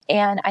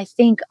And I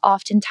think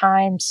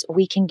oftentimes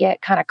we can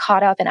get kind of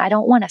caught up, and I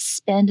don't want to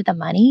spend the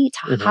money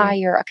to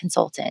hire a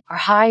consultant or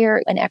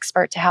hire an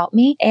expert to help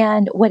me.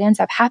 And what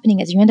ends up happening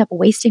is you end up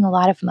wasting a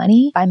lot of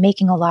money by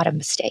making a lot of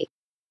mistakes.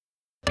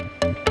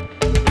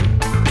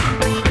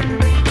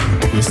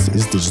 This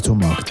is Digital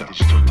Marketing.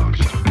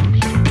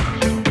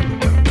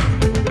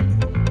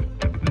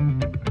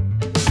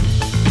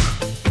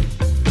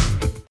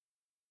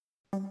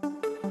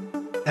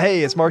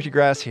 Hey, it's Mark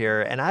DeGrasse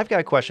here, and I've got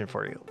a question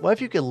for you. What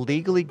if you could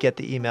legally get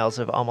the emails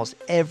of almost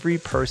every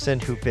person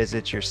who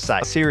visits your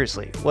site?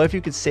 Seriously, what if you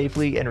could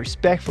safely and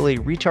respectfully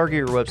retarget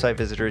your website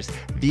visitors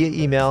via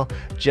email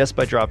just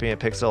by dropping a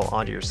pixel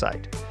onto your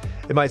site?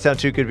 It might sound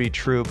too good to be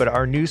true, but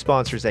our new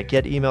sponsors at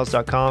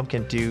getemails.com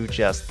can do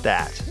just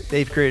that.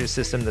 They've created a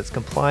system that's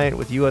compliant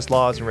with US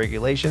laws and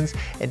regulations,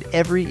 and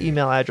every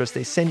email address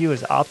they send you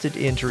is opted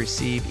in to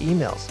receive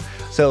emails.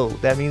 So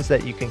that means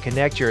that you can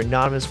connect your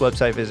anonymous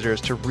website visitors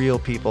to real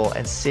people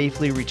and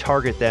safely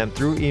retarget them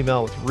through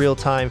email with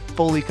real-time,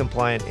 fully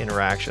compliant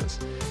interactions.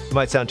 It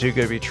might sound too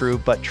good to be true,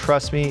 but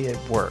trust me, it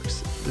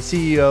works. The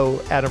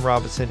CEO, Adam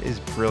Robinson, is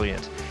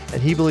brilliant,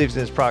 and he believes in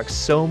his product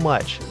so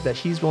much that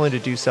he's willing to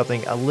do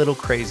something a little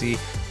crazy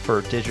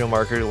for digital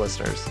marketer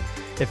listeners.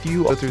 If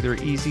you go through their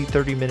easy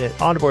 30-minute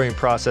onboarding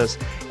process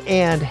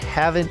and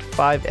haven't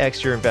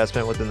 5x your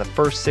investment within the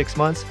first 6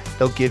 months,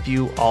 they'll give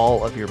you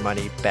all of your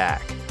money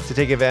back. To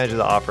take advantage of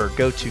the offer,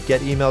 go to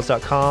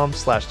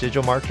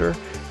getemails.com/digitalmarketer.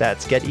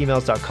 That's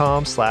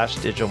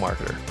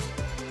getemails.com/digitalmarketer.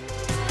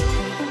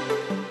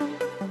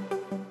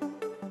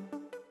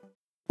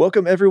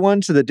 Welcome,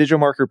 everyone, to the Digital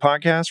Marketer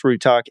Podcast, where we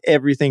talk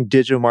everything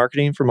digital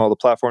marketing, from all the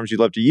platforms you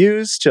love to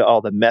use to all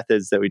the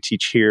methods that we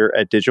teach here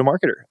at Digital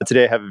Marketer.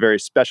 Today, I have a very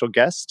special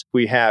guest.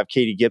 We have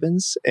Katie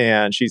Gibbons,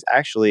 and she's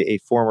actually a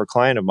former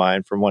client of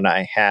mine from when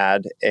I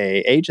had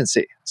an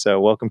agency. So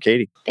welcome,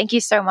 Katie. Thank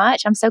you so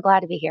much. I'm so glad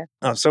to be here.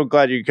 I'm so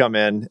glad you could come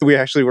in. We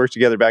actually worked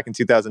together back in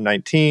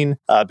 2019,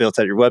 built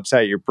out your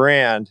website, your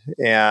brand,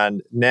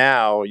 and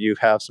now you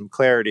have some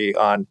clarity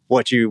on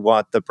what you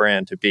want the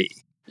brand to be.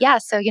 Yeah,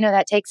 so,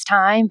 that takes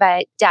time,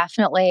 but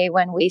definitely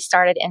when we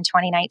started in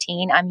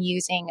 2019, I'm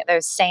using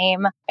those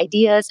same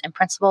ideas and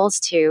principles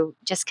to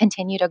just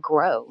continue to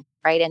grow,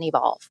 right, and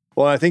evolve.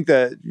 Well, I think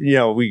that,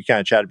 we kind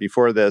of chatted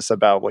before this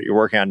about what you're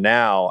working on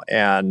now.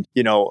 And,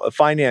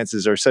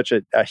 finances are such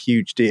a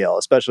huge deal,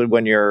 especially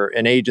when you're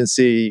an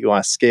agency, you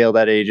want to scale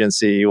that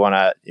agency, you want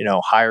to,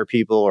 hire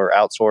people or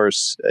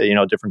outsource,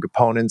 different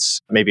components,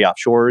 maybe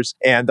offshores.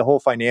 And the whole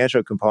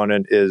financial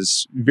component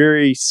is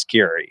very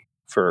scary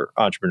for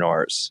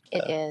entrepreneurs.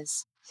 It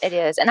is. It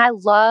is. And I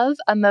love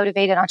a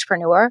motivated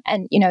entrepreneur.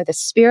 And, the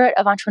spirit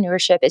of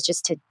entrepreneurship is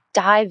just to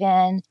dive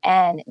in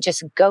and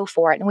just go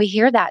for it. And we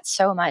hear that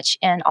so much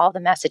in all the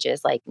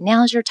messages, like,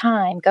 now's your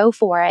time, go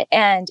for it.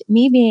 And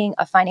me being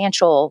a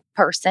financial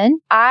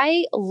person,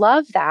 I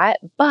love that.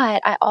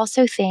 But I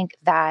also think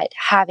that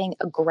having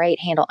a great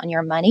handle on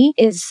your money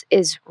is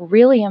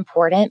really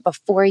important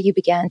before you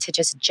begin to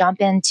just jump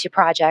into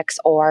projects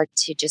or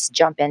to just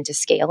jump into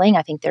scaling.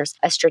 I think there's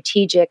a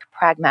strategic,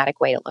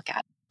 pragmatic way to look at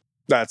it.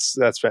 That's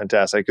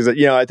fantastic. Because,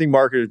 I think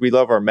marketers, we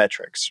love our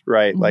metrics,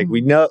 right? Mm-hmm. Like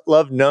we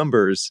love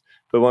numbers,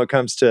 but when it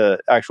comes to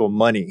actual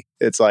money,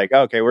 it's like,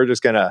 okay, we're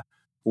just going to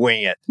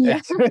wing it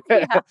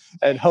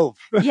and hope.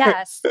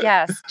 Yes.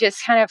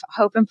 Just kind of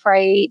hope and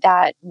pray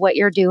that what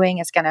you're doing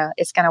is gonna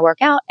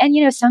work out.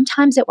 And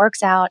sometimes it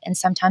works out and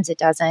sometimes it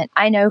doesn't.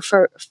 I know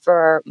for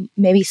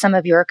maybe some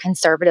of your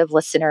conservative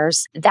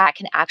listeners, that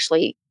can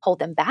actually hold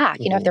them back.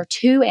 Mm-hmm. If they're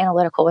too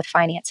analytical with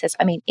finances.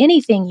 I mean,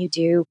 anything you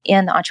do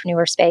in the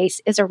entrepreneur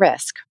space is a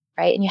risk.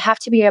 Right. And you have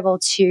to be able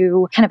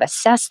to kind of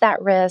assess that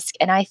risk.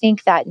 And I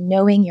think that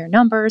knowing your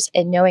numbers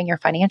and knowing your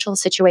financial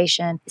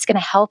situation is going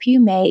to help you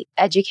make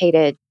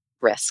educated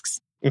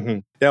risks. Mm-hmm.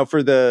 Now,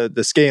 for the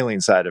scaling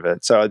side of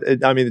it. So,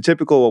 the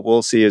typical what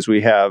we'll see is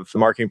we have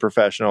marketing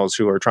professionals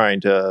who are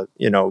trying to,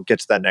 get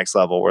to that next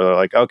level where they're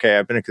like, okay,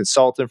 I've been a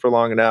consultant for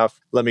long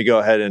enough. Let me go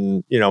ahead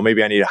and,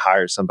 maybe I need to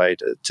hire somebody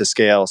to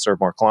scale, serve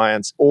more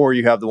clients. Or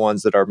you have the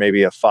ones that are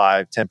maybe a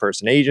 5-10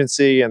 person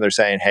agency and they're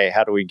saying, hey,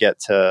 how do we get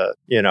to,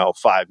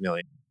 5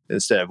 million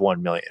instead of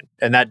 1 million?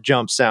 And that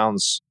jump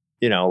sounds,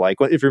 like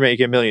if you're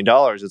making $1 million,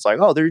 it's like,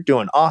 oh, they're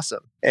doing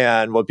awesome.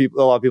 And what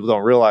a lot of people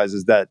don't realize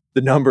is that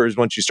the numbers,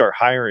 once you start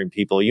hiring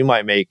people, you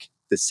might make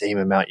the same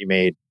amount you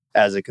made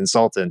as a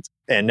consultant.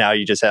 And now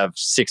you just have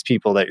 6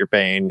 people that you're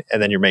paying, and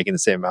then you're making the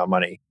same amount of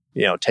money,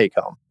 take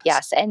home.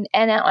 Yes. And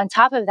on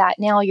top of that,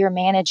 now you're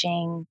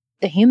managing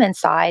the human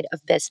side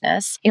of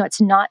business.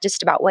 It's not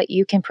just about what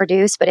you can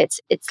produce, but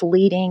it's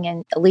leading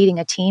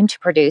a team to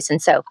produce.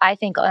 And so I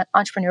think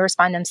entrepreneurs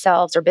find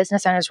themselves, or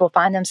business owners will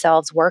find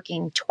themselves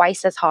working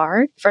twice as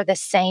hard for the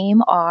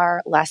same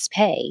or less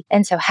pay.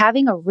 And so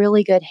having a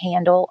really good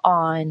handle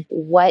on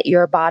what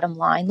your bottom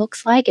line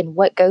looks like and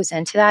what goes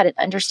into that, and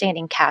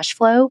understanding cash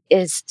flow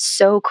is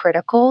so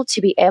critical to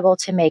be able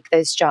to make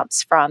those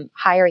jumps from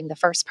hiring the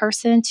first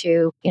person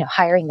to,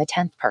 hiring the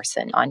 10th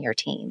person on your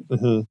team.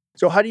 Mm-hmm.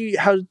 So how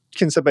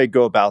can somebody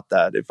go about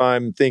that? If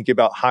I'm thinking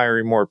about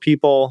hiring more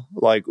people,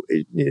 like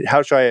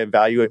how should I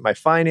evaluate my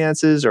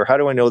finances, or how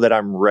do I know that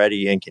I'm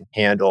ready and can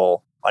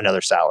handle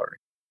another salary?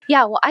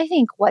 Yeah, well, I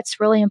think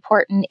what's really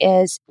important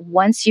is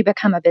once you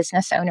become a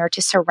business owner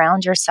to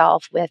surround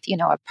yourself with,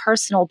 a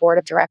personal board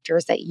of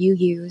directors that you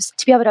use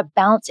to be able to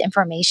bounce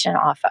information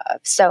off of.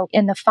 So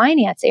in the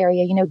finance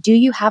area, do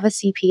you have a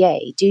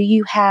CPA? Do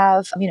you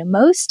have,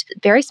 most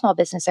very small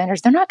business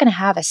owners, they're not going to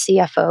have a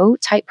CFO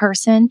type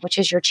person, which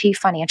is your chief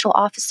financial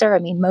officer. I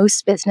mean,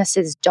 most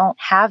businesses don't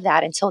have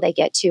that until they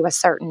get to a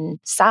certain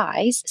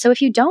size. So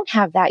if you don't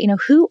have that,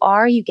 who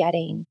are you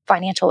getting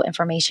financial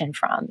information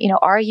from?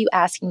 Are you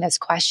asking those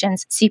questions?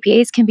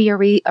 CPAs can be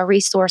a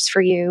resource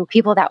for you.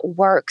 People that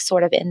work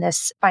sort of in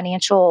this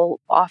financial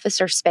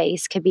officer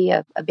space could be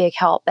a big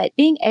help. But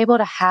being able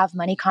to have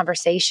money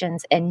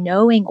conversations and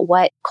knowing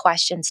what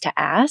questions to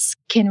ask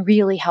can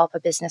really help a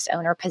business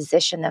owner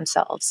position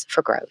themselves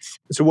for growth.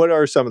 So what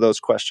are some of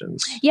those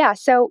questions? Yeah.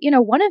 So,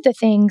 one of the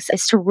things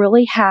is to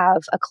really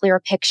have a clear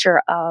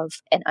picture of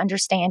and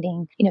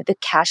understanding, the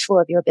cash flow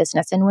of your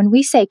business. And when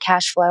we say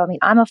cash flow, I mean,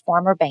 I'm a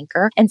former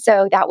banker. And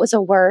so that was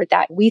a word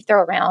that we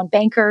throw around.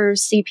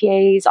 Bankers,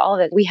 CPAs, all of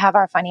it. We have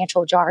our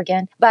financial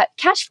jargon. But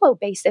cash flow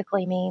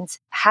basically means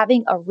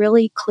having a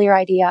really clear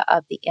idea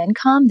of the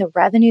income, the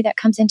revenue that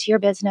comes into your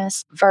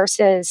business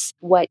versus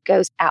what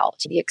goes out,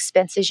 the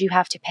expenses you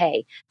have to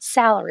pay,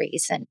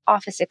 salaries and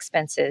office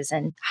expenses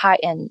and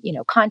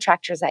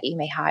contractors that you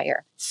may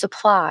hire,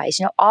 supplies,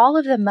 all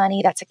of the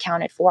money that's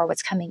accounted for,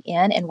 what's coming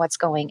in and what's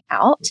going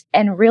out,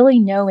 and really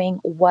knowing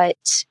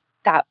what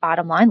that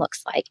bottom line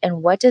looks like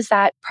and what does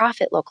that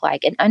profit look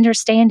like, and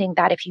understanding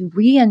that if you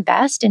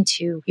reinvest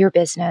into your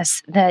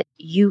business, that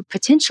you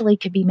potentially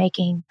could be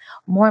making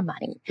more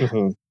money.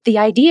 Mm-hmm. The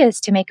idea is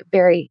to make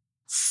very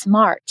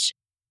smart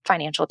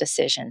financial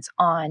decisions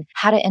on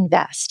how to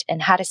invest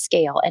and how to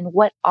scale and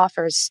what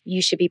offers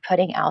you should be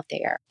putting out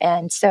there.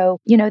 And so,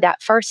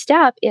 that first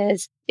step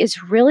is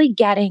really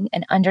getting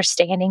an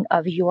understanding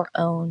of your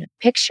own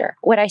picture.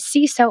 What I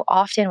see so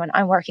often when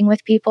I'm working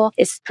with people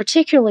is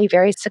particularly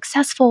very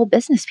successful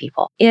business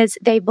people is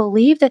they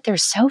believe that they're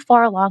so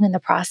far along in the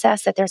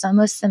process that there's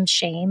almost some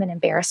shame and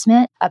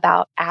embarrassment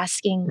about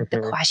asking the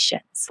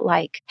questions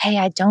like, hey,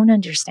 I don't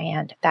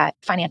understand that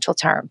financial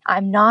term.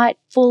 I'm not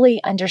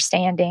fully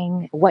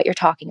understanding what you're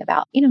talking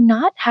about.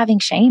 Not having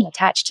shame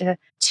attached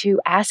to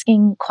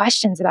asking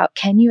questions about,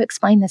 can you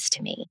explain this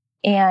to me?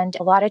 And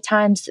a lot of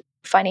times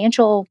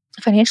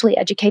financially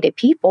educated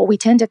people, we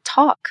tend to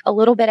talk a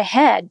little bit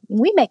ahead.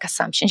 We make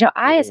assumptions.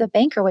 I, as a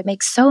banker, would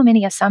make so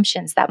many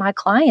assumptions that my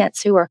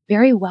clients who are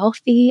very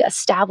wealthy,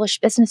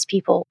 established business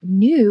people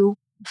knew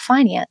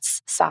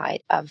finance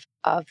side of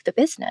the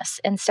business.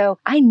 And so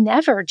I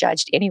never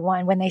judged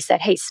anyone when they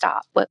said, hey,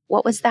 stop.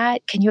 What was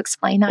that? Can you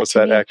explain that What's to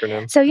that me?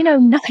 acronym? So,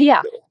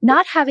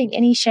 not having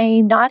any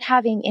shame, not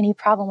having any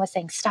problem with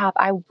saying stop.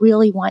 I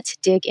really want to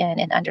dig in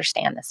and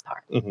understand this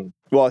part. Mm-hmm.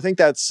 Well, I think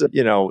that's,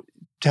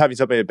 having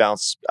somebody to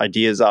bounce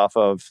ideas off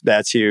of,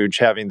 that's huge.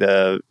 Having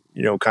the,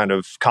 kind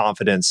of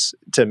confidence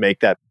to make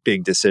that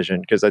big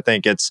decision. Because I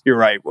think you're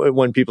right.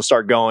 When people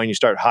start going, you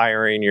start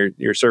hiring,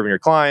 you're serving your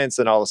clients,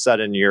 and all of a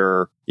sudden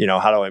you're,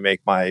 how do I make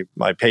my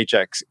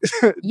paychecks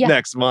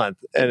next month?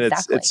 And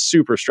exactly. it's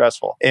super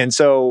stressful. And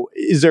so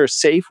is there a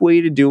safe way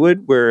to do it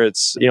where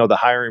it's, the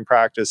hiring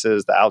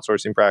practices, the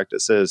outsourcing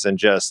practices, and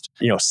just,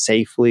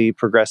 safely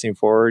progressing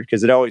forward?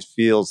 Because it always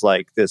feels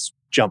like this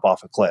jump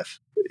off a cliff,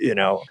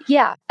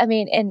 Yeah. I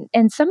mean,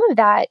 and some of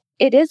that,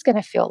 it is going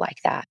to feel like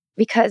that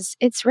because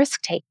it's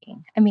risk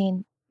taking. I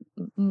mean,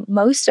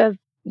 most of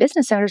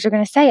business owners are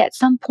going to say at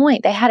some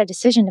point they had a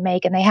decision to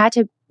make and they had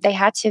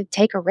to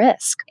take a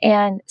risk.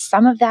 And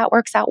some of that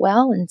works out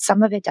well and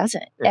some of it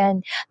doesn't. Mm-hmm.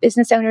 And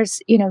business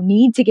owners,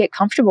 need to get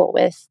comfortable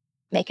with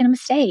making a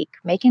mistake,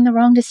 making the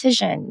wrong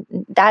decision,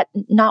 that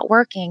not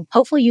working.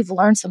 Hopefully you've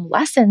learned some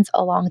lessons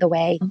along the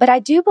way. But I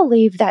do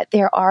believe that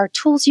there are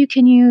tools you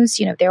can use,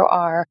 there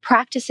are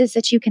practices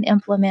that you can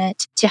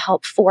implement to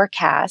help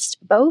forecast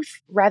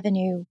both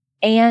revenue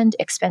and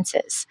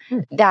expenses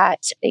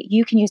that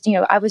you can use.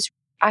 I was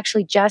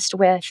actually just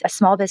with a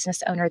small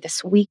business owner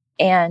this week,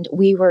 and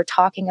we were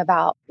talking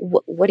about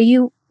what do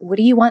you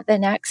want the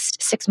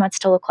next 6 months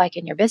to look like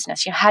in your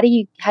business? How do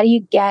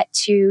you get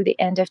to the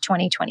end of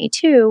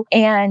 2022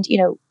 and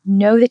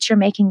know that you're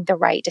making the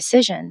right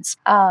decisions?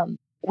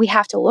 We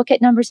have to look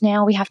at numbers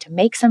now. We have to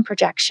make some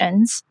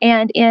projections,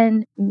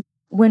 and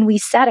when we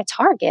set a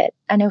target,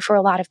 I know for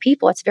a lot of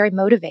people, it's very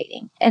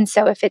motivating. And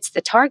so if it's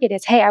the target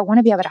is, hey, I want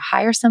to be able to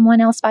hire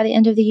someone else by the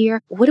end of the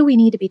year, what do we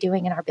need to be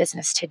doing in our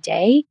business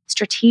today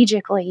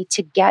strategically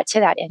to get to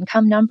that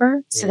income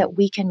number so that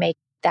we can make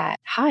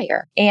that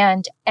higher?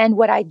 And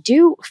what I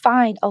do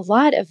find a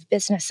lot of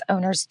business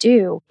owners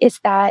do is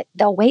that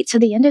they'll wait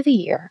till the end of the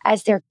year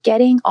as they're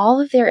getting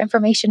all of their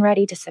information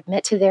ready to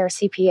submit to their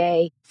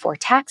CPA for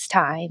tax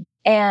time.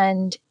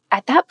 And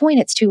at that point,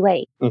 it's too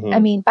late. Mm-hmm. I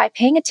mean, by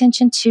paying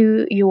attention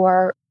to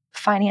your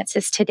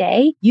finances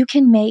today, you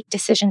can make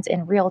decisions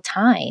in real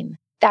time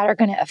that are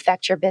going to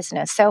affect your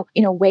business. So,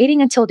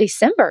 waiting until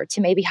December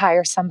to maybe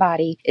hire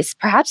somebody is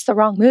perhaps the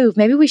wrong move.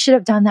 Maybe we should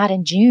have done that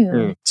in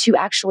June to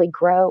actually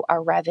grow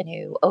our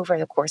revenue over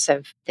the course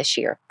of this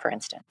year, for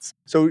instance.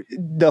 So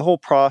the whole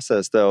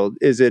process, though,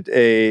 is it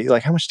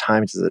how much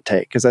time does it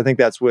take? Because I think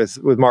that's with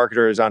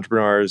marketers,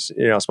 entrepreneurs,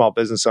 small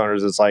business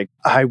owners. It's like,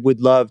 I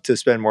would love to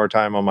spend more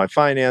time on my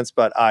finance,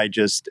 but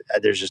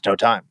there's just no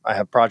time. I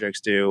have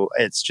projects due.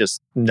 It's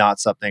just not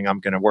something I'm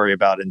going to worry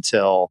about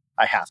until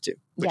I have to,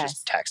 which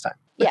is tax time.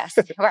 Yes,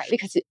 right.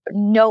 Because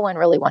no one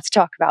really wants to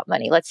talk about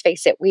money. Let's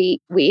face it.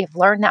 We have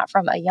learned that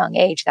from a young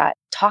age that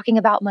talking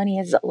about money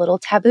is a little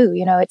taboo.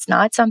 It's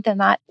not something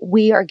that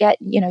you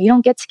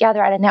don't get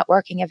together at a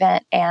networking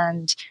event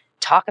and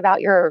talk about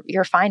your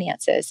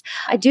finances.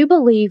 I do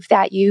believe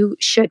that you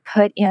should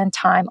put in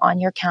time on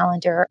your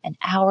calendar, an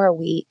hour a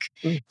week,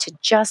 to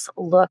just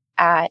look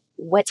at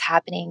what's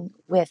happening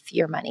with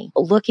your money,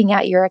 looking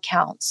at your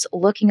accounts,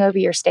 looking over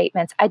your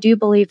statements. I do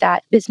believe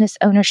that business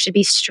owners should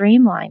be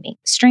streamlining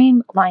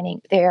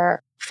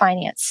their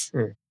finance.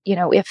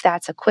 If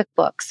that's a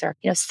QuickBooks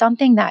or,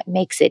 something that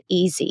makes it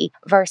easy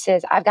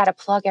versus I've got to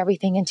plug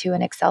everything into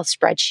an Excel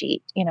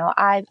spreadsheet.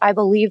 I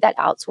believe that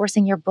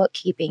outsourcing your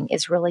bookkeeping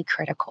is really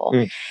critical.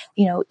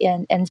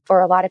 And for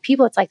a lot of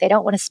people, it's like they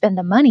don't want to spend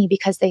the money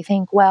because they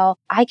think, well,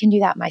 I can do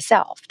that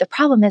myself. The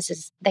problem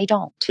is they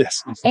don't.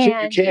 Yes,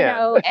 and you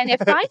can. And if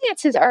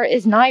finances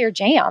is not your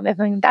jam,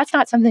 that's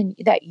not something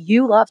that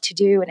you love to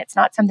do, and it's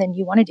not something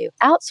you want to do,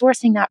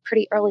 outsourcing that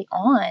pretty early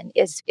on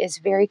is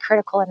very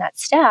critical in that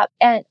step.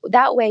 And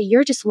that way,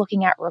 you're just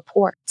looking at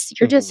reports.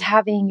 You're just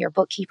having your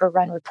bookkeeper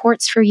run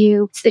reports for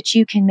you so that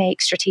you can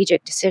make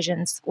strategic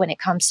decisions when it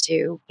comes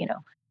to,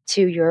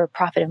 to your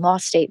profit and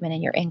loss statement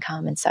and your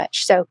income and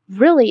such. So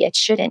really, it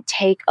shouldn't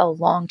take a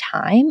long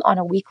time on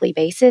a weekly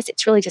basis.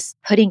 It's really just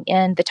putting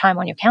in the time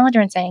on your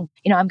calendar and saying,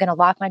 I'm going to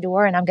lock my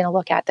door and I'm going to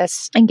look at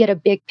this and get a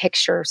big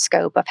picture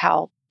scope of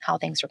how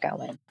things are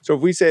going. So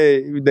if we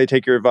say they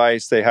take your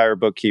advice, they hire a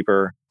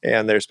bookkeeper,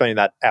 and they're spending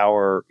that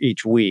hour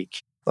each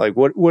week, like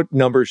what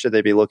numbers should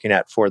they be looking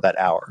at for that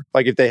hour?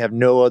 Like if they have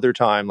no other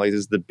time, like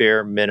this is the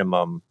bare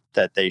minimum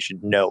that they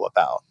should know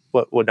about.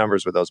 What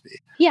numbers would those be?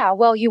 Yeah,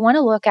 well, you want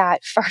to look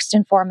at first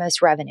and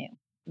foremost revenue,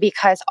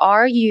 because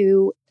are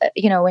you,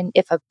 and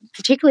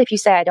particularly if you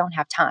say I don't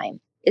have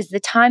time, is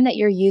the time that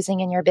you're using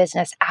in your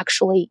business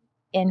actually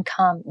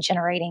income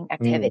generating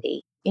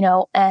activity?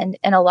 And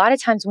a lot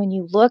of times when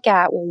you look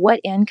at what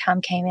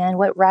income came in,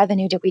 what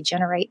revenue did we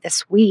generate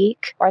this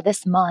week or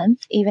this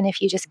month, even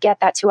if you just get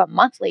that to a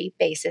monthly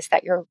basis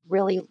that you're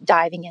really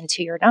diving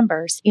into your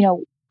numbers,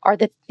 are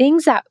the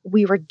things that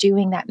we were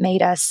doing that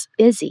made us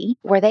busy,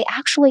 were they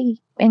actually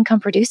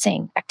income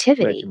producing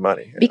activity? Making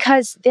money. Yeah.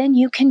 Because then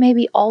you can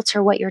maybe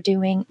alter what you're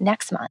doing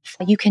next month.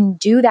 You can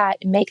do that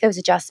and make those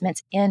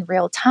adjustments in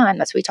real time.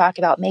 That's what we talk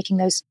about, making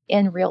those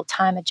in real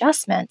time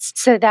adjustments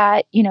so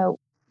that,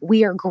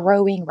 we are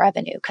growing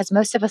revenue, because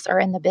most of us are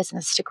in the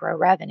business to grow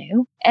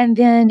revenue. And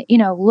then,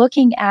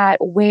 looking at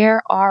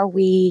where are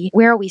we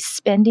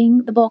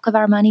spending the bulk of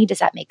our money? Does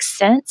that make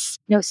sense?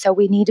 So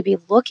we need to be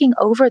looking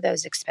over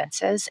those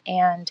expenses.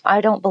 And I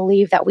don't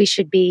believe that we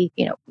should be,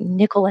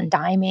 nickel and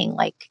diming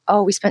like,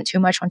 oh, we spent too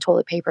much on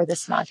toilet paper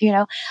this month,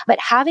 but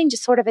having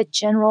just sort of a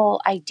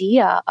general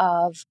idea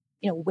of,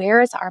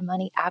 where is our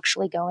money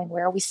actually going?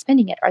 Where are we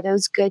spending it? Are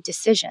those good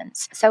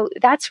decisions? So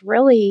that's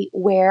really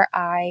where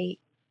I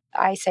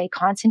say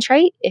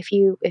concentrate if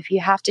you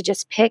have to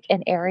just pick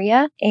an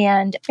area,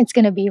 and it's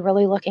going to be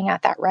really looking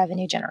at that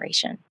revenue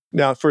generation.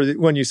 Now,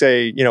 when you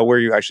say, where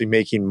you're actually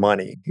making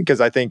money, because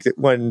I think that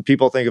when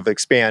people think of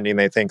expanding,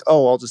 they think,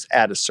 oh, I'll just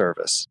add a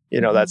service.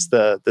 That's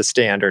the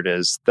standard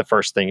is the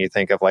first thing you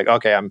think of, like,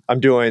 okay, I'm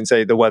doing,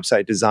 say, the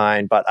website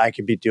design, but I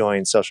could be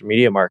doing social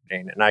media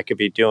marketing and I could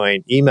be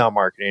doing email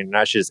marketing, and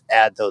I should just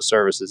add those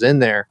services in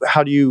there.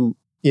 How do you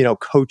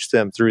coach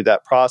them through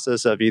that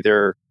process of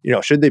either,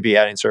 should they be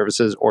adding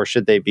services or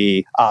should they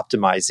be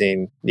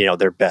optimizing,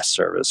 their best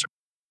service?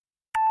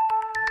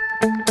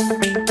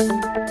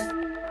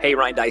 Hey,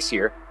 Ryan Dice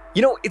here.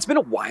 It's been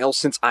a while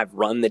since I've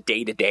run the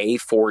day-to-day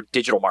for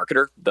Digital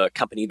Marketer, the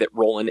company that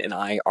Roland and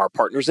I are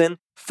partners in.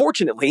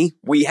 Fortunately,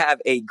 we have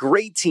a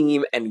great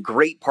team and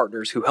great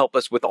partners who help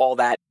us with all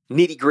that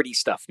nitty-gritty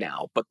stuff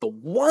now. But the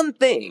one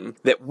thing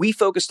that we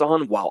focused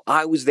on while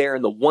I was there,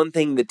 and the one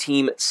thing the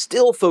team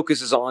still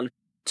focuses on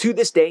to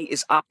this day,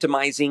 is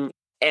optimizing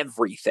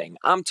everything.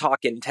 I'm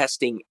talking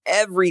testing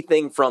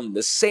everything from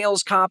the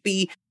sales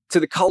copy to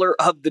the color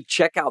of the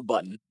checkout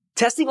button.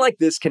 Testing like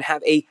this can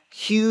have a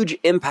huge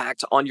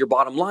impact on your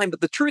bottom line,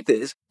 but the truth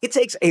is, it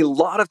takes a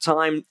lot of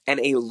time and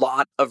a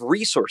lot of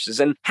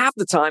resources. And half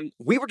the time,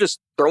 we were just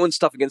throwing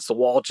stuff against the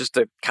wall just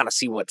to kind of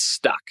see what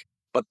stuck.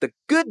 But the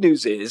good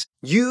news is,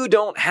 you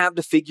don't have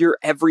to figure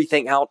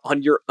everything out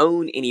on your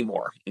own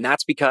anymore. And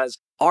that's because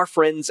our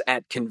friends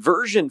at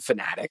Conversion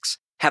Fanatics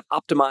have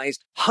optimized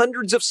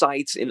hundreds of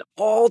sites in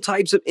all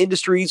types of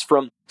industries,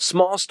 from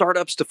small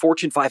startups to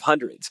Fortune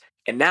 500s.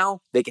 And now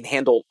they can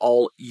handle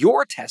all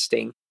your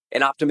testing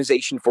and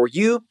optimization for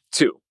you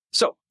too.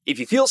 So if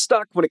you feel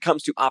stuck when it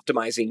comes to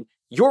optimizing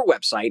your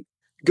website,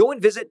 go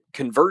and visit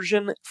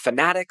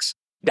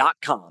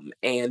conversionfanatics.com,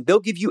 and they'll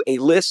give you a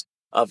list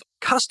of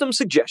custom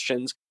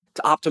suggestions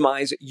to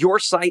optimize your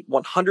site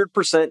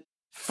 100%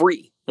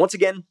 free. Once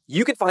again,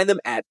 you can find them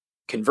at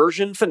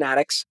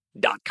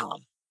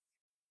conversionfanatics.com.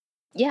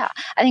 Yeah,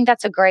 I think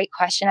that's a great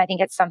question. I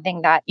think it's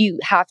something that you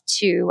have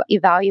to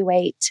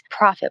evaluate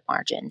profit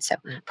margin. So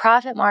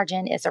profit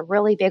margin is a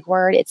really big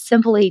word. It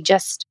simply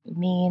just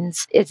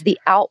means it's the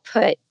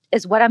output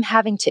is what I'm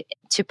having to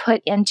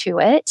put into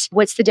it.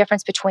 What's the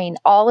difference between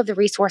all of the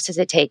resources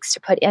it takes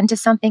to put into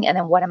something and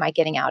then what am I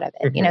getting out of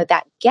it? Mm-hmm.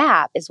 That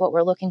gap is what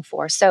we're looking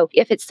for. So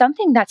if it's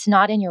something that's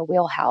not in your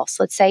wheelhouse,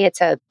 let's say it's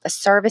a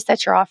service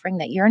that you're offering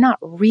that you're not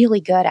really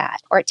good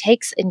at, or it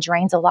takes and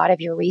drains a lot of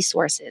your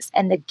resources,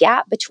 and the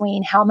gap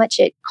between how much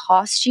it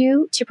costs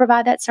you to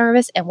provide that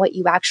service and what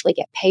you actually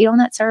get paid on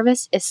that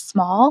service is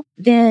small,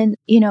 then,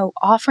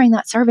 offering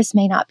that service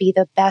may not be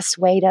the best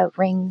way to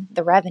ring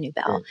the revenue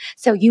bell. Right.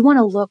 So you want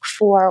to look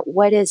for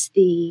what is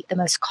the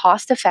most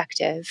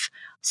cost-effective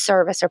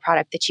service or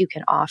product that you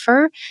can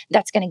offer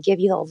that's going to give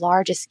you the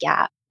largest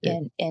gap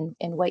in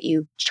what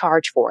you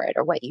charge for it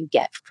or what you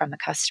get from the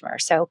customer.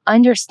 So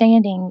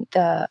understanding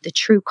the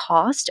true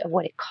cost of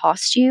what it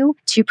costs you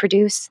to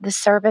produce this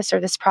service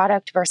or this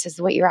product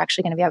versus what you're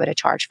actually going to be able to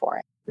charge for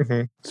it.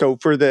 Mm-hmm. So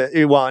for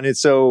and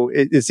it's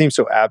it seems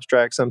so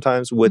abstract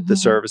sometimes with the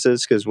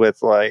services, because with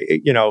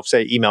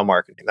say email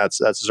marketing, that's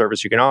a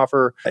service you can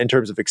offer. In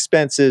terms of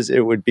expenses,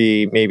 it would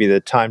be maybe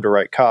the time to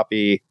write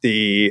copy,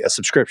 a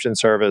subscription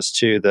service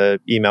to the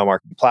email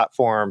marketing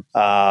platform,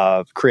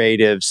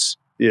 creatives.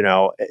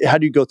 How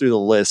do you go through the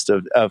list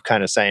of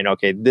kind of saying,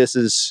 okay,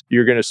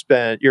 you're going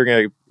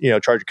to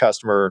charge a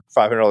customer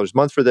 $500 a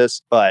month for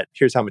this, but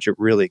here's how much it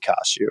really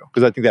costs you?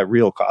 Because I think that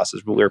real cost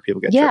is where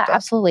people get tripped up.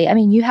 Absolutely. I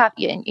mean, you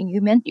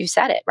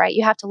said it, right?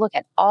 You have to look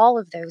at all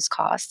of those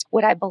costs.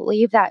 What I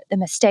believe that the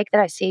mistake that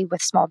I see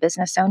with small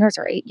business owners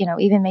or,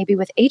 even maybe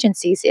with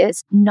agencies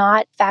is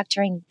not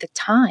factoring the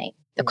time.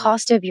 The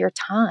cost of your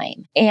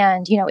time.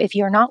 And, if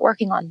you're not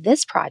working on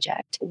this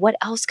project, what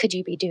else could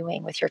you be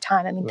doing with your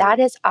time? I mean, that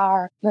is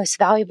our most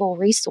valuable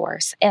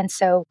resource. And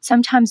so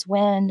sometimes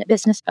when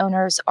business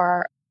owners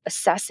are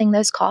assessing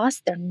those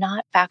costs, they're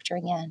not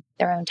factoring in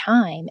their own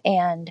time.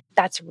 And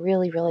that's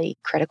really, really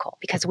critical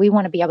because we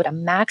want to be able to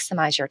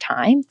maximize your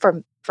time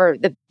for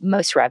the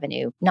most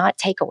revenue, not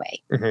take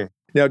away. Mm-hmm.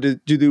 Now,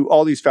 do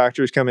all these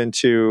factors come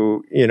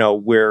into,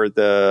 where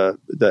the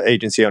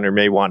agency owner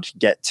may want to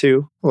get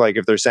to? Like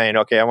if they're saying,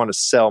 okay, I want to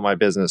sell my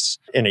business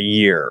in a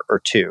year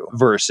or two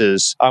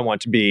versus I want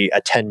to be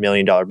a $10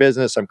 million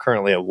business. I'm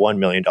currently a $1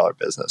 million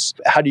business.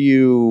 How do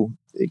you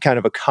kind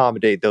of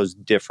accommodate those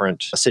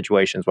different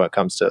situations when it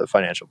comes to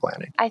financial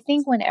planning? I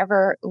think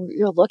whenever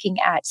you're looking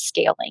at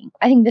scaling,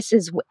 I think this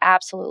is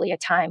absolutely a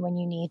time when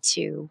you need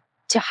to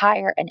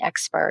hire an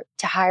expert,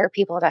 to hire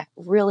people to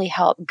really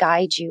help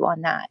guide you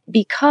on that,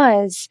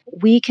 because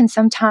we can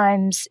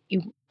sometimes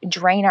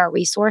drain our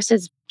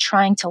resources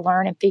trying to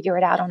learn and figure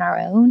it out on our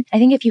own. I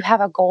think if you have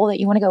a goal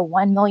that you want to go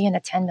 1 million to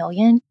 10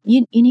 million,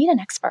 you need an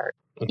expert.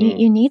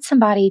 You need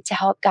somebody to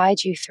help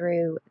guide you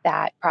through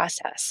that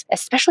process,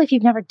 especially if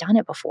you've never done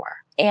it before.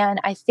 And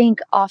I think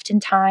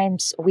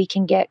oftentimes we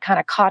can get kind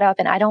of caught up,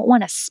 and I don't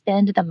want to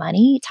spend the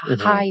money to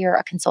hire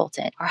a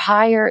consultant or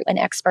hire an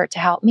expert to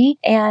help me.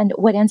 And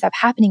what ends up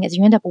happening is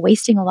you end up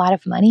wasting a lot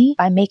of money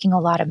by making a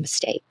lot of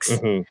mistakes.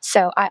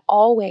 So I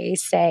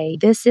always say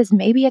this is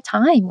maybe a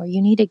time where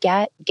you need to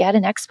get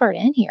an expert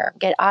in here,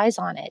 get eyes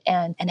on it,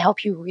 and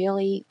help you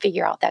really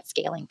figure out that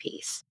scaling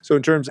piece. So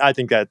in terms, I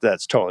think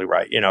that's totally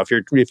right.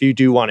 If you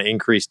do want to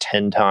increase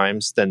 10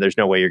 times, then there's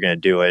no way you're going to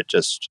do it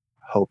just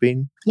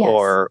hoping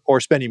or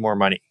spending more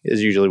money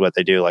is usually what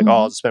they do. Like,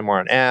 I'll spend more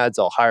on ads,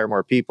 I'll hire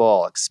more people,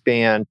 I'll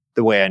expand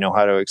the way I know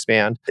how to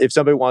expand. If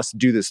somebody wants to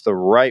do this the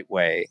right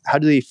way, how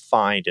do they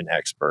find an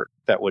expert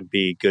that would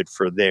be good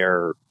for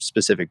their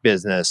specific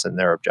business and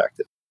their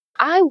objective?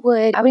 I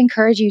would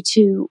encourage you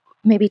to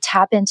maybe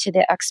tap into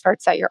the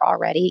experts that you're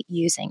already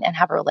using and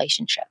have a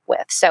relationship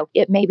with. So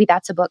maybe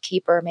that's a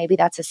bookkeeper, maybe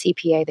that's a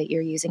CPA that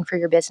you're using for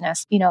your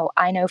business.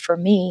 I know for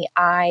me,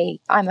 I'm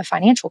a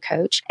financial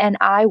coach and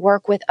I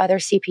work with other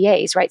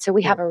CPAs, right? So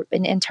we have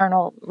an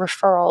internal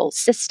referral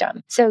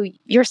system. So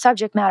your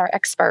subject matter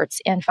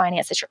experts in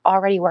finance that you're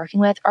already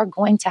working with are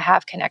going to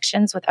have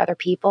connections with other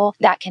people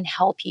that can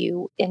help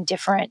you in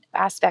different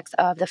aspects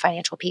of the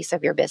financial piece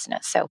of your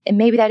business. So, and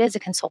maybe that is a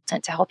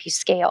consultant to help you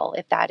scale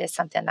if that is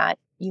something that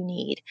you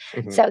need.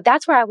 So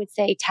that's where I would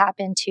say tap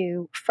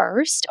into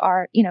first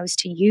is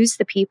to use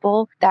the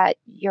people that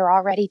you're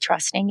already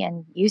trusting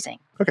and using.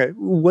 Okay.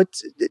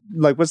 What's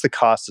the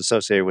cost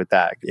associated with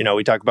that?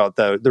 We talk about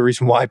the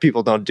reason why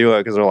people don't do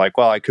it because they're like,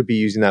 well, I could be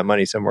using that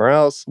money somewhere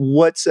else.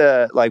 What's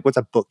a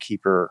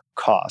bookkeeper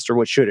cost, or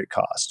what should it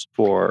cost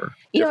for?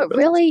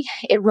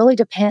 It really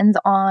depends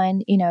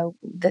on,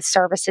 the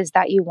services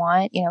that you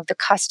want, the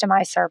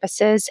customized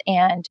services.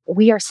 And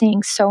I'm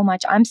seeing so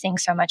much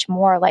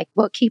more like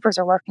bookkeepers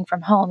are working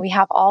from home. We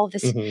have all of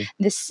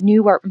this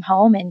new work from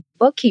home, and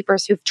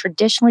bookkeepers who've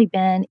traditionally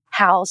been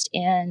housed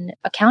in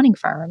accounting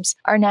firms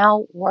are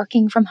now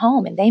working from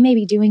home, and they may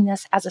be doing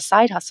this as a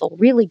side hustle,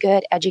 really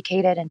good,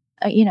 educated, and,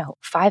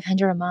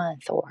 $500 a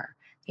month or,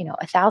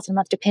 $1,000 a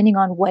month, depending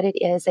on what it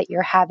is that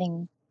you're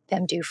having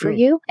them do for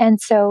you.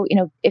 And so,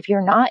 if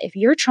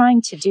you're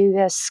trying to do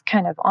this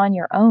kind of on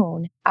your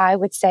own, I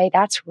would say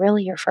that's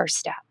really your first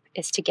step,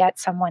 is to get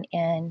someone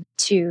in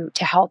to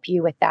help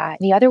you with that.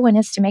 The other one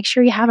is to make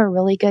sure you have a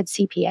really good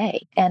CPA.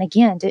 And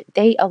again,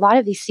 a lot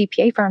of these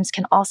CPA firms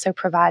can also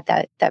provide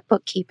that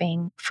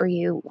bookkeeping for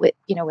you with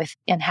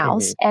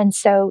in-house. And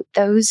so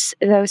those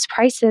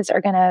prices are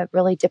going to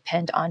really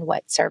depend on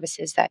what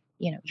services that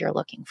you're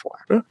looking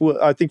for. Well,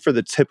 I think for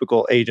the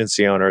typical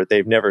agency owner,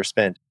 they've never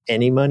spent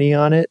any money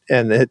on it.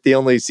 And the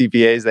only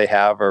CPAs they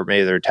have are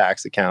maybe their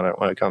tax accountant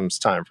when it comes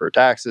time for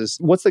taxes.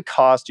 What's the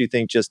cost, do you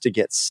think, just to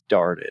get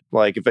started?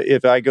 Like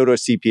if I go to a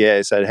CPA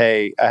and said, hey,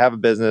 I have a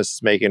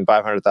business making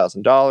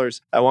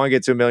 $500,000. I want to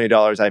get to $1 million.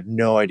 I have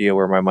no idea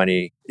where my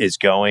money is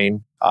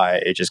going.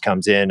 It just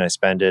comes in, I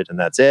spend it, and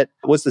that's it.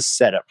 What's the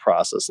setup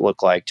process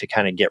look like to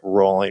kind of get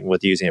rolling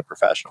with using a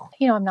professional?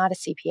 I'm not a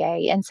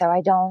CPA, and so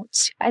I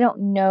don't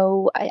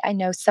know. I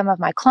know some of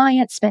my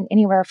clients spend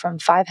anywhere from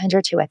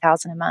 $500 to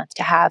 $1,000 a month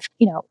to have,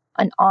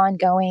 an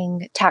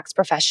ongoing tax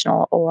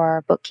professional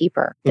or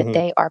bookkeeper that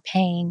they are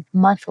paying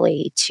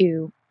monthly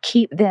to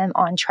keep them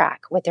on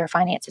track with their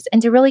finances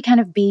and to really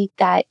kind of be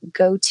that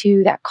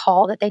go-to, that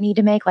call that they need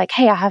to make, like,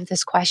 hey, I have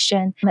this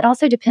question. It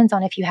also depends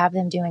on if you have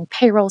them doing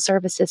payroll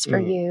services for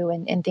you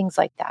and things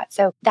like that.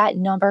 So that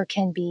number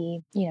can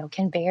be,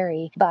 can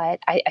vary, but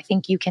I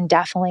think you can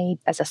definitely,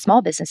 as a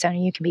small business owner,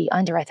 you can be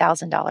under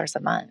 $1,000 a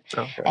month.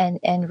 Okay.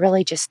 And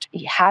really just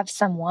have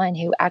someone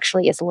who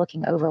actually is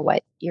looking over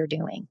what you're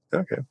doing.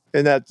 Okay.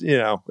 And that's,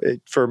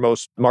 for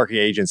most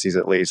marketing agencies,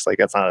 at least, like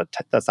that's not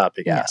a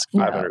big ask.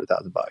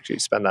 $500,000. You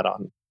spend that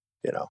on,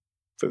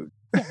 food.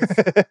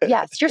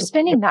 Yes, you're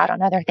spending that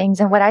on other things.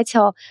 And what I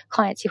tell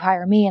clients who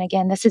hire me, and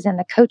again, this is in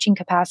the coaching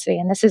capacity,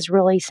 and this is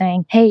really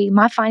saying, hey,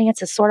 my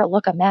finances sort of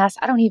look a mess.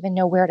 I don't even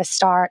know where to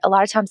start. A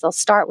lot of times they'll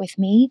start with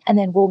me, and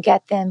then we'll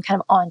get them kind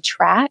of on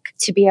track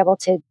to be able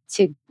to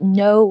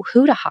know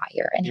who to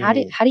hire and how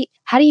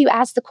do you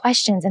ask the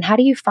questions and how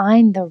do you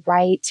find the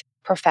right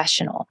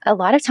professional. A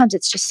lot of times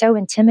it's just so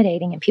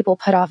intimidating and people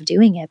put off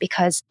doing it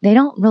because they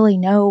don't really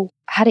know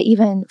how to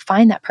even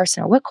find that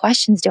person or what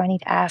questions do I need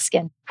to ask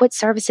and what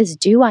services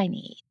do I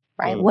need,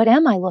 right? What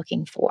am I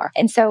looking for?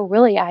 And so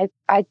really I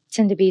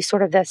tend to be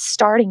sort of the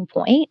starting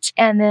point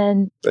and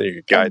then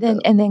guide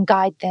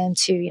them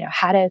to,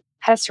 how to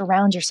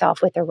surround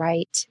yourself with the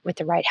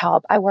right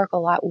help. I work a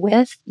lot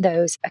with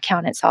those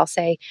accountants. I'll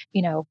say,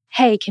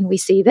 hey, can we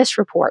see this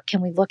report?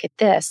 Can we look at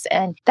this?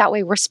 And that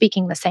way we're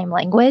speaking the same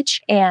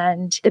language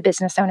and the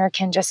business owner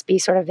can just be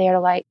sort of there to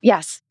like,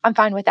 yes, I'm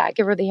fine with that.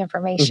 Give her the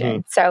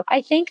information. So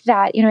I think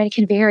that, it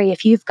can vary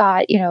if you've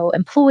got,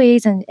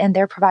 employees and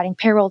they're providing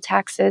payroll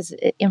taxes,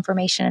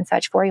 information and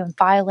such for you and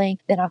filing,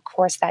 then of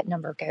course that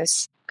number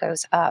goes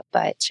up.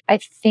 But I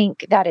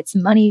think that it's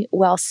money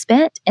well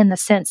spent in the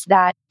sense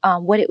that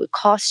what it would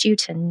cost you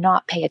to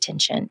not pay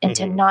attention and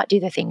to not do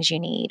the things you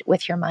need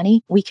with your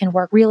money. We can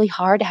work really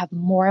hard to have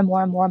more and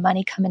more and more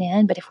money coming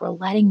in. But if we're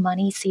letting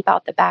money seep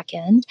out the back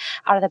end,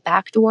 out of the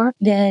back door,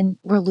 then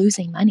we're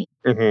losing money.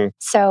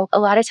 So a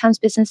lot of times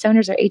business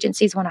owners or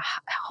agencies want to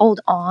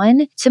hold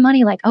on to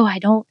money like, oh, I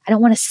don't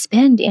want to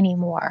spend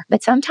anymore.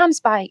 But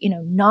sometimes by,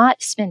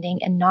 not spending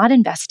and not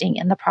investing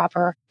in the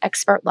proper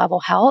expert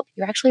level help,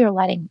 you actually are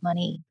letting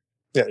money.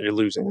 Yeah, you're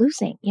losing.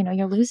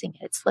 You're losing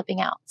it. It's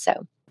slipping out.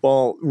 So.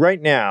 Well,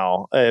 right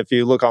now, if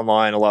you look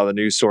online, a lot of the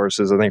news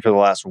sources, I think for the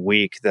last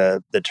week,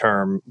 the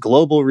term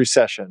global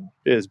recession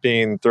is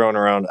being thrown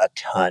around a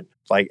ton.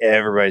 Like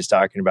everybody's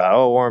talking about,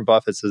 oh, Warren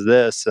Buffett says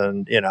this,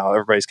 and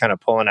everybody's kind of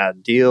pulling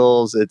out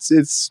deals.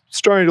 It's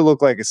starting to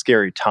look like a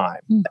scary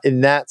time.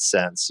 In that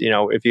sense,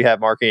 if you have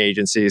marketing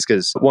agencies,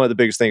 because one of the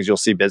biggest things you'll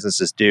see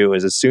businesses do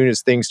is as soon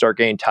as things start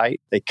getting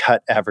tight, they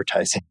cut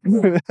advertising.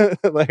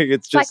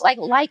 It's just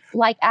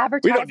like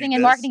advertising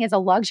and marketing is a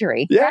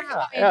luxury.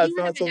 Yeah,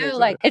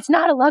 it's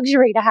not a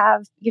luxury to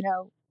have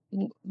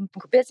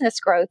business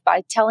growth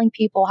by telling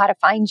people how to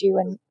find you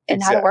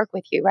and how to work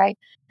with you, right?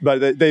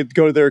 But they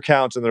go to their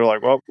accounts and they're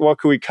like, well, what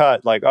could we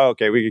cut? Like, oh,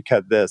 okay, we could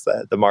cut this,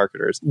 the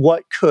marketers.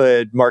 What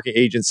could marketing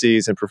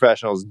agencies and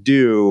professionals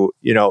do,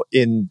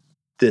 in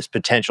this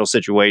potential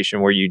situation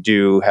where you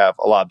do have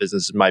a lot of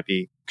businesses might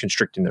be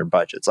constricting their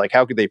budgets? Like,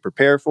 how could they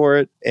prepare for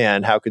it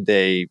and how could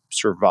they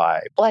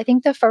survive? Well, I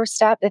think the first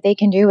step that they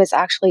can do is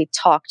actually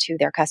talk to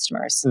their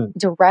customers,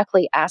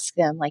 directly ask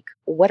them, like,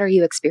 what are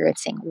you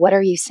experiencing? What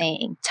are you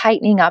seeing?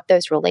 Tightening up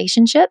those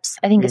relationships,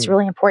 I think it's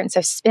really important.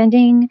 So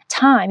spending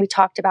time, we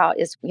talked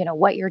about is,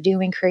 what you're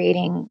doing,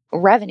 creating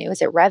revenue.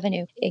 Is it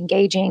revenue,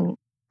 engaging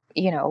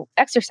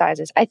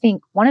exercises? I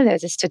think one of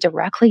those is to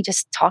directly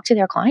just talk to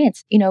their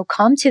clients,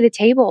 come to the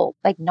table,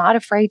 like not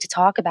afraid to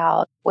talk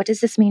about what does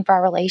this mean for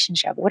our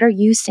relationship? What are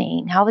you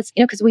seeing? How is,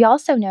 because we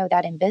also know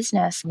that in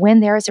business, when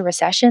there is a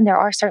recession, there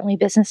are certainly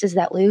businesses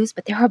that lose,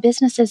 but there are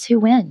businesses who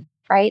win,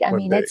 right? I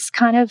mean, it's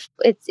kind of,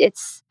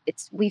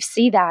 we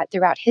see that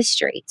throughout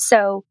history.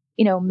 So,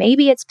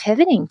 maybe it's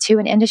pivoting to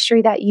an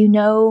industry that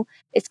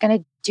it's going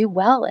to do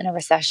well in a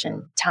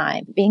recession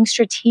time, being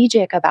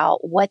strategic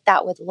about what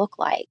that would look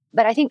like.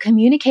 But I think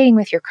communicating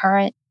with your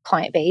current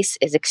client base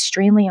is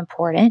extremely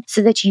important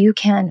so that you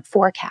can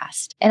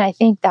forecast. And I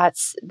think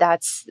that's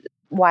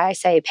why I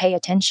say pay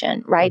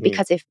attention, right?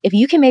 Because if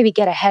you can maybe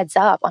get a heads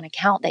up on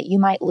account that you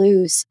might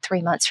lose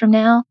 3 months from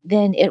now,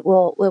 then it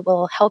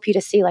will help you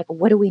to see, like,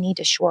 what do we need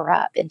to shore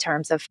up in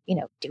terms of,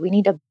 do we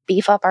need to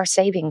beef up our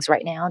savings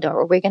right now?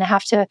 Or are we going to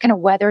have to kind of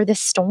weather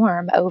this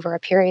storm over a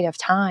period of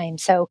time?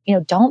 So,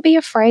 don't be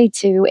afraid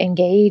to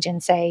engage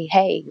and say,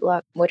 hey,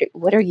 look,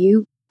 what are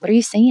you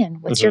seeing?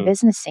 What's your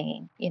business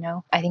seeing?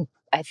 I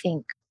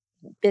think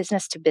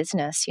business to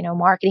business,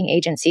 marketing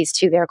agencies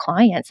to their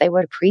clients, they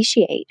would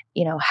appreciate,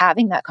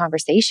 having that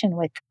conversation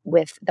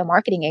with the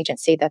marketing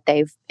agency that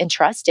they've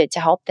entrusted to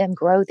help them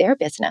grow their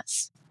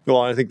business.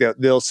 Well, I think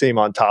that they'll seem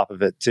on top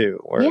of it too,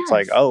 where it's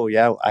like, Yes. oh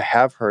yeah, I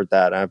have heard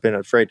that. I've been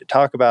afraid to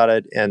talk about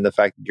it. And the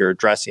fact that you're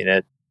addressing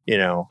it,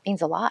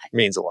 Means a lot.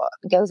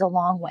 It goes a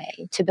long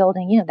way to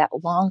building, that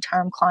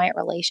long-term client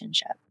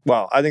relationship.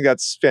 Well, I think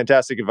that's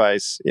fantastic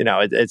advice.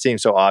 It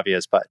seems so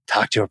obvious, but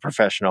talk to a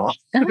professional.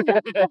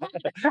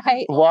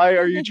 Right. Why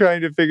are you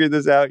trying to figure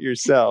this out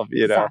yourself?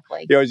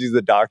 Exactly. You always use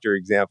the doctor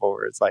example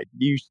where it's like,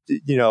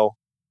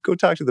 go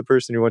talk to the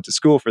person who went to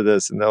school for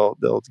this, and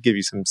they'll give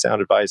you some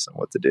sound advice on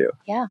what to do.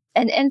 Yeah.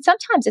 And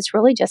sometimes it's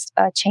really just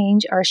a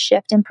change or a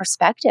shift in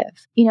perspective.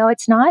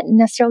 It's not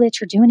necessarily that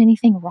you're doing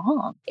anything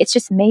wrong. It's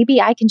just maybe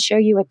I can show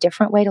you a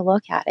different way to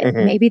look at it.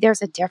 Maybe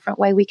there's a different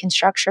way we can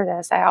structure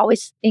this. I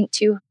always think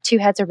two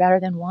heads are better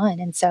than one.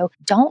 And so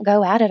don't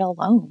go at it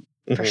alone,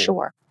 for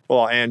sure.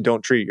 Well, and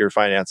don't treat your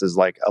finances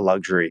like a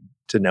luxury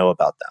to know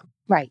about them.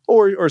 Right.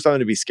 Or something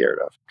to be scared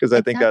of. Because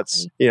I think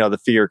that's, the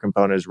fear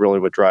component is really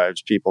what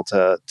drives people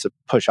to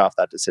push off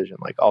that decision.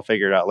 Like, I'll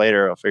figure it out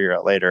later,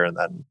 and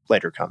then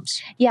later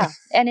comes. Yeah.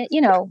 And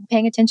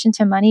paying attention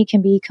to money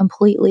can be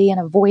completely an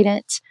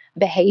avoidant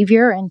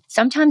behavior. And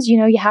sometimes,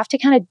 you have to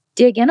kind of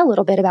dig in a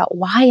little bit about,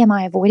 why am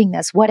I avoiding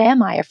this? What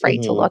am I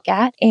afraid to look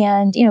at?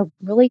 And,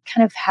 really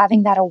kind of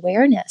having that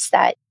awareness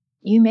that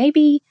you may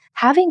be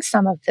having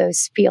some of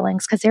those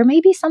feelings because there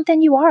may be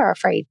something you are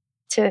afraid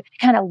to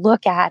kind of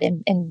look at,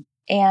 and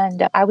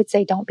I would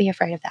say don't be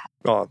afraid of that.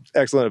 Well,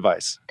 excellent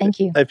advice. Thank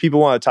you. If people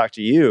want to talk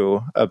to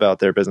you about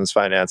their business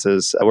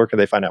finances, where can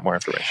they find out more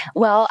information?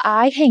 Well,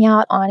 I hang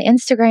out on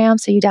Instagram,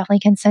 so you definitely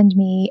can send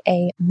me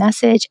a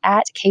message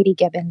at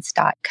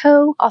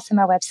katiegibbons.co. Also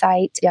my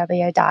website,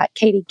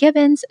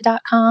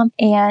 www.katiegibbons.com.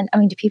 And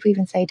do people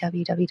even say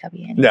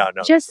www? No.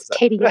 Just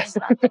Katie Gibbons.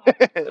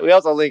 We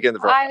also link in the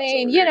front.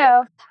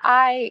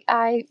 I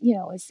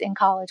was in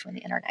college when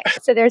the internet.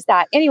 So there's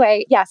that.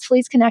 Anyway, yes,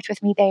 please connect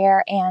with me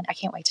there. And I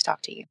can't wait to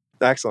talk to you.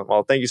 Excellent.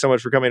 Well, thank you so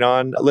much for coming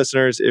on.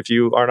 Listeners, if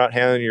you are not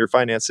handling your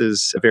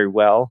finances very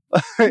well,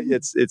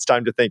 it's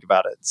time to think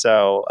about it.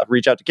 So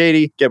reach out to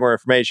Katie, get more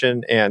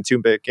information, and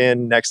tune back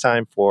in next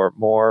time for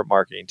more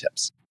marketing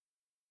tips.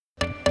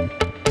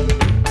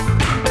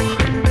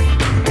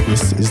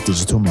 This is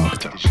Digital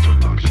Marketing.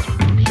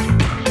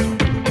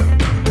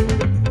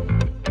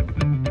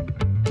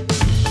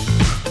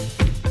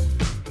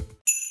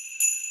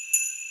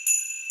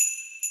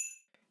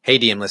 Hey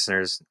DM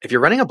listeners, if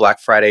you're running a Black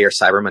Friday or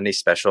Cyber Monday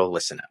special,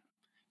 listen up.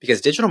 Because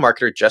Digital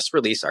Marketer just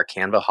released our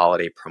Canva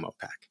Holiday Promo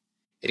Pack.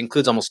 It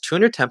includes almost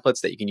 200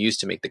 templates that you can use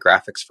to make the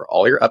graphics for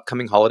all your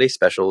upcoming holiday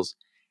specials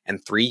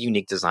and 3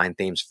 unique design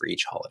themes for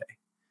each holiday.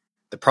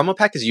 The promo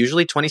pack is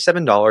usually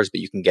 $27,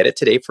 but you can get it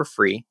today for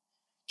free.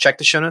 Check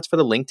the show notes for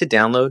the link to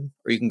download,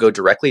 or you can go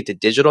directly to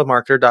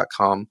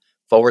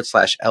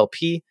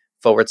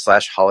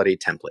digitalmarketer.com/LP/holiday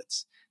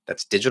templates.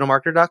 That's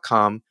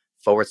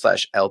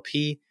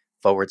digitalmarketer.com/LP/holiday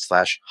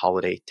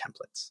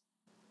templates.